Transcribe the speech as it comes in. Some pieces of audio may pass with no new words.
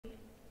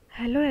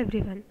Hello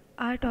everyone.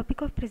 Our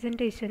topic of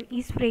presentation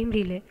is frame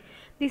relay.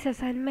 This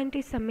assignment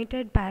is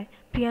submitted by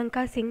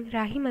Priyanka Singh,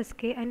 Rahi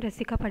Maske and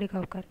Rasika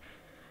Padigaonkar.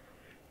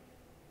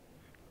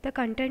 The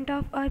content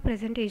of our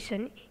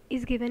presentation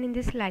is given in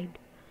this slide.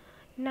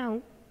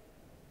 Now,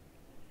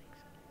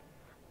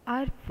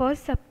 our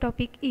first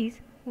subtopic is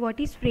what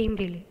is frame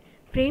relay.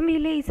 Frame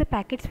relay is a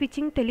packet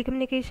switching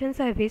telecommunication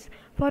service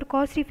for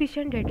cost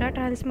efficient data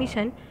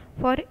transmission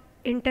for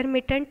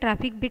intermittent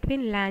traffic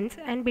between LANs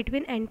and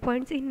between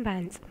endpoints in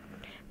WANs.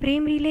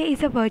 Frame relay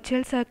is a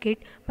virtual circuit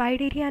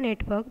wide area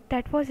network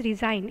that was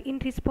designed in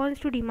response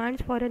to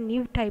demands for a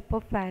new type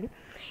of WAN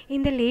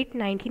in the late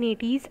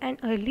 1980s and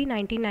early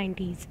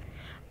 1990s.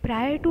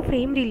 Prior to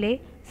frame relay,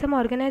 some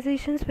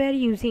organizations were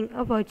using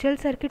a virtual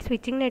circuit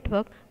switching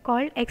network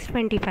called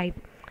X25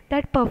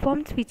 that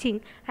performed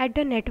switching at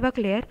the network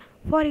layer.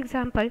 For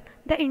example,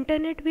 the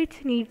internet,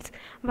 which needs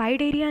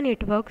wide area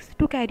networks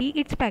to carry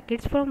its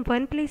packets from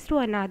one place to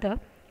another,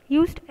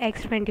 used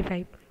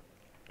X25,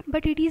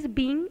 but it is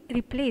being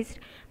replaced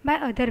by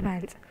other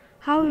WANs.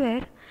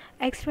 However,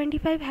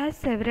 X25 has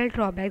several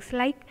drawbacks,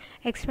 like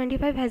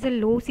X25 has a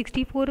low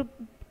 64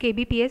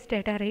 kbps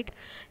data rate.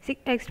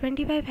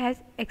 X25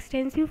 has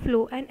extensive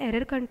flow and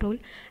error control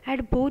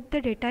at both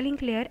the data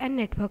link layer and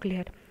network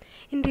layer.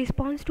 In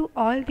response to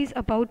all these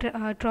above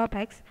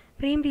drawbacks,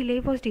 frame relay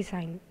was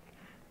designed.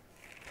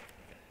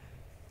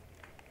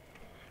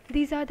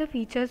 These are the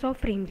features of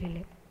frame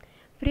relay.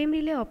 Frame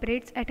relay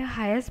operates at a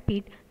higher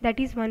speed, that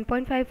is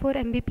 1.54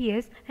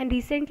 Mbps, and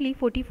recently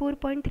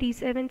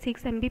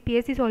 44.376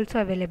 Mbps is also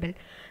available.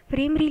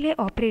 Frame relay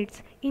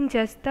operates in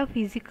just the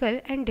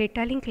physical and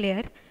data link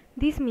layer.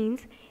 This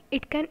means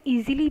it can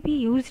easily be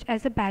used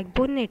as a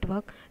backbone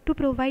network to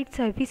provide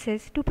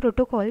services to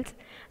protocols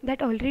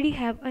that already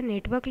have a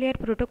network layer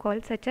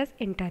protocol such as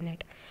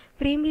Internet.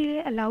 Frame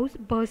relay allows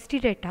bursty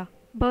data.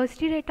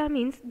 Bursty data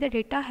means the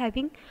data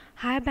having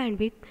high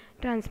bandwidth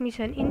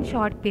transmission in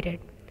short period.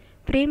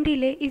 Frame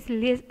relay is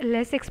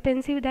less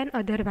expensive than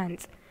other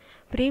WANs.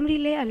 Frame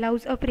relay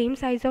allows a frame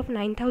size of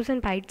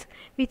 9000 bytes,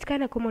 which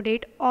can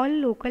accommodate all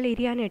local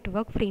area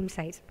network frame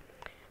size.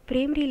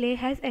 Frame relay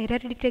has error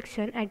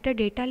detection at the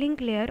data link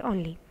layer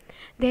only.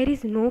 There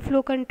is no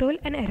flow control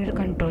and error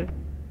control.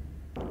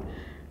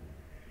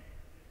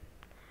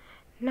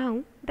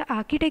 Now, the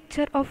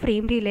architecture of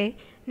frame relay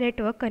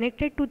network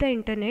connected to the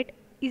internet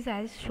is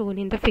as shown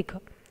in the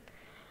figure.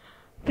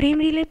 Frame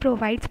relay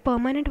provides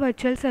permanent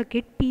virtual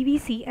circuit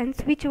 (PVC) and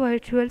switch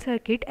virtual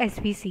circuit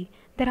 (SVC).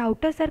 The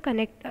routers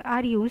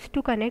are used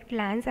to connect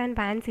LANs and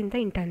WANs in the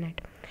internet.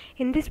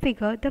 In this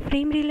figure, the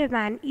frame relay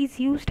WAN is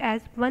used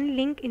as one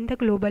link in the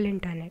global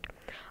internet.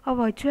 A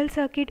virtual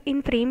circuit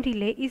in frame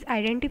relay is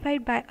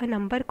identified by a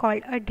number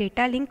called a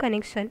data link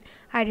connection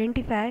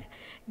identifier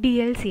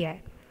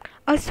 (DLCI).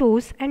 A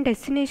source and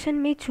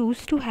destination may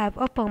choose to have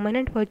a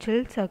permanent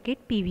virtual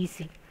circuit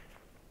 (PVC).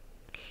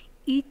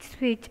 Each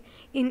switch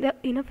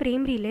in a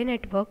frame relay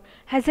network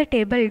has a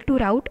table to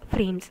route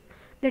frames.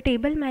 The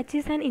table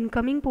matches an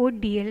incoming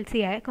port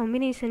DLCI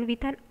combination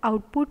with an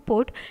output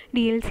port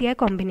DLCI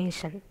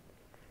combination.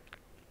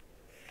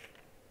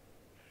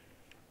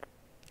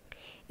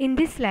 In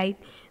this slide,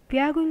 we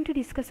are going to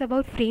discuss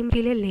about frame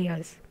relay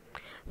layers.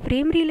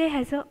 Frame relay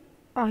has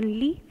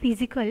only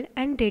physical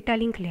and data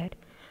link layer.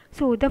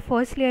 So the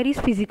first layer is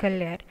physical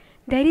layer.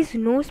 There is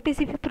no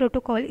specific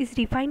protocol is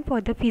defined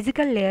for the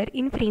physical layer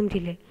in frame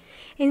relay.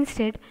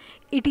 Instead,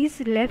 it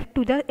is left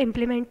to the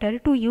implementer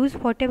to use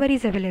whatever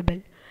is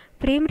available.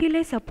 Frame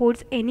relay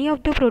supports any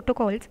of the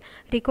protocols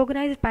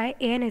recognized by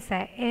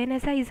ANSI.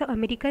 ANSI is the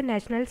American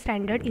National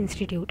Standard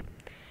Institute.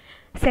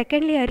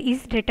 Second layer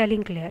is data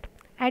link layer.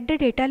 At the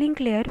data link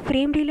layer,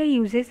 frame relay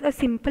uses a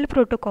simple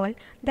protocol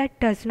that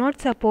does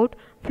not support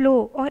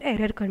flow or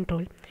error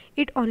control.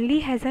 It only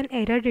has an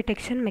error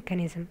detection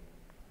mechanism.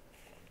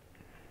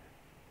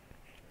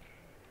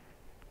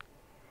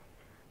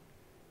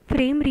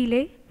 Frame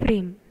relay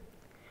frame.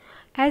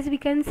 As we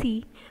can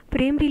see,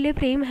 frame relay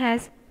frame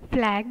has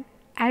flag,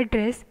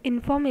 address,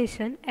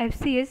 information,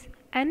 FCS,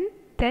 and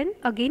then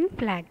again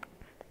flag.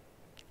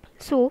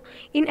 So,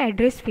 in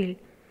address field,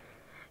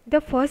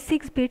 the first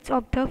 6 bits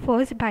of the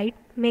first byte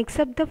makes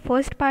up the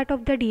first part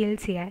of the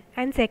DLCI,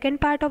 and second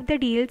part of the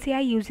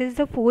DLCI uses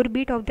the 4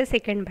 bit of the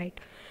second byte.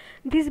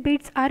 These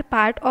bits are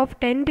part of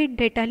 10-bit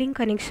data link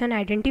connection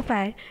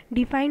identifier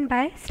defined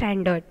by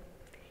standard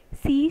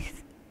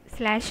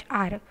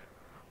C/R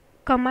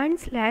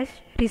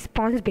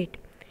command/response bit.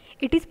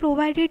 It is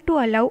provided to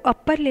allow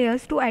upper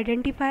layers to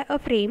identify a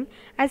frame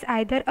as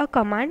either a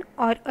command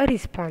or a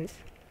response.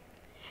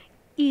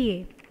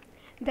 EA,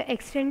 the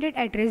extended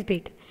address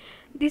bit.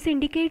 This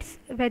indicates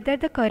whether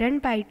the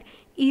current byte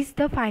is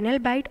the final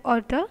byte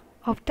or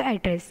of the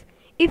address.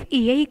 If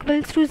EA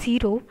equals to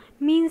 0,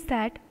 means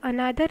that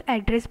another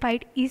address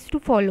byte is to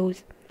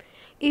follows.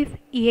 If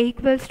EA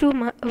equals to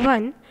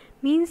 1,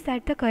 means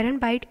that the current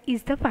byte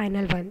is the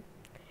final one.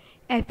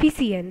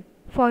 FECN,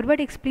 forward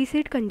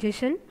explicit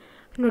congestion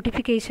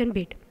notification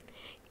bit.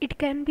 It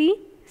can be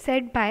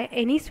set by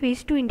any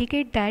switch to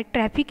indicate that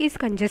traffic is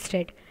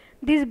congested.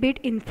 This bit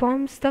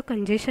informs the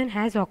congestion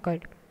has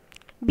occurred.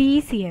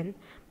 BECN,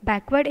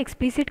 Backward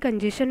Explicit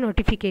Congestion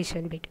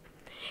Notification bit.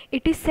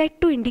 It is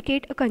set to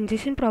indicate a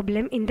congestion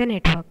problem in the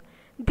network.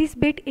 This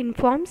bit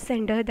informs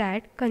sender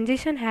that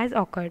congestion has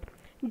occurred.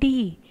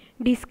 DE,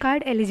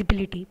 Discard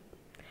Eligibility.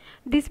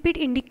 This bit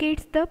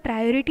indicates the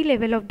priority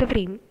level of the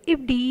frame.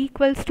 If DE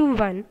equals to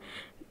 1,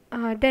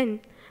 then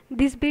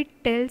this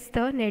bit tells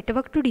the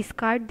network to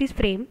discard this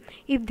frame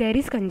if there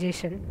is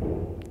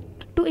congestion.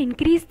 To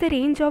increase the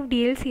range of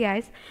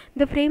DLCIs,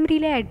 the frame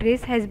relay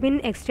address has been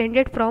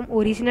extended from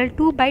original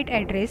 2-byte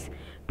address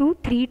to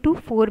 3 to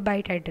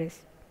 4-byte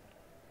address.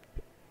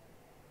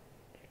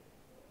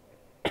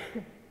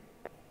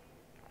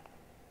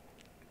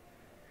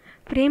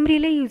 Frame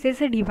relay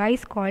uses a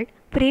device called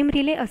Frame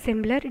Relay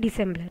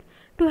Assembler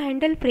to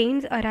handle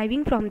frames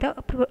arriving from the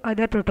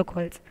other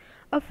protocols.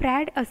 A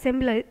FRAD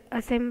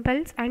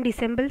assembles and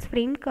disassembles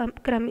frames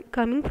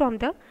coming from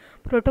the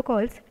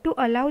protocols to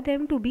allow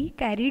them to be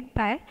carried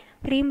by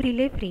frame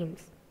relay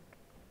frames.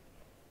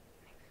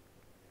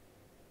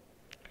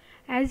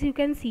 As you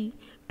can see,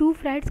 two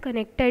FRADs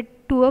connected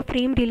to a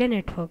frame relay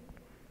network.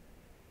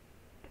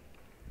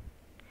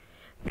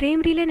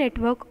 Frame relay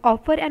network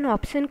offer an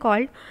option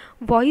called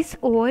Voice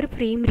over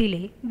Frame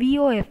Relay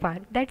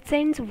 (VOFR) that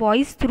sends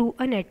voice through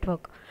a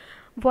network.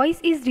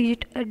 Voice is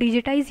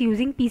digitized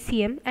using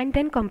PCM and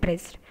then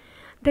compressed.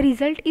 The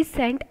result is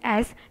sent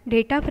as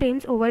data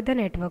frames over the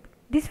network.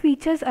 This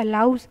feature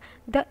allows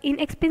the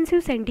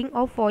inexpensive sending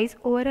of voice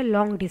over a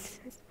long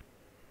distance.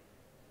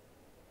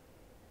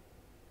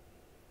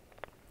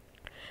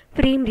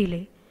 Frame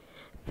relay.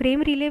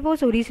 Frame relay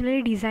was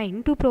originally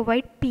designed to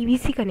provide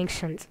PVC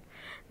connections.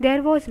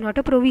 There was not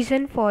a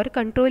provision for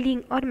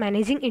controlling or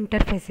managing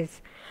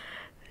interfaces.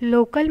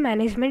 Local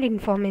Management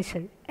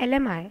Information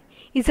 (LMI)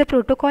 is a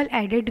protocol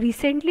added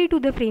recently to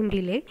the frame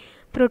relay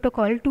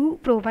protocol to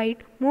provide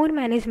more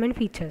management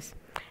features.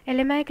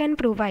 LMI can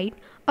provide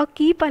a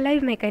keep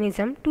alive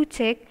mechanism to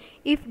check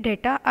if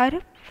data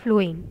are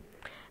flowing.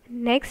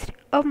 Next,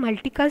 a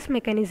multicast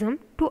mechanism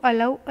to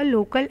allow a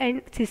local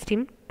end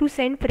system to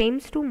send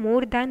frames to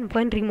more than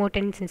one remote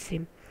end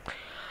system.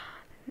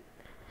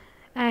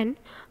 And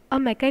a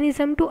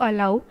mechanism to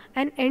allow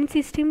an end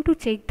system to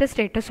check the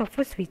status of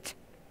a switch.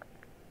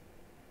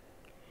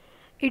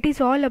 It is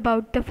all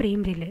about the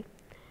frame relay.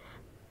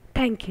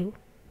 Thank you.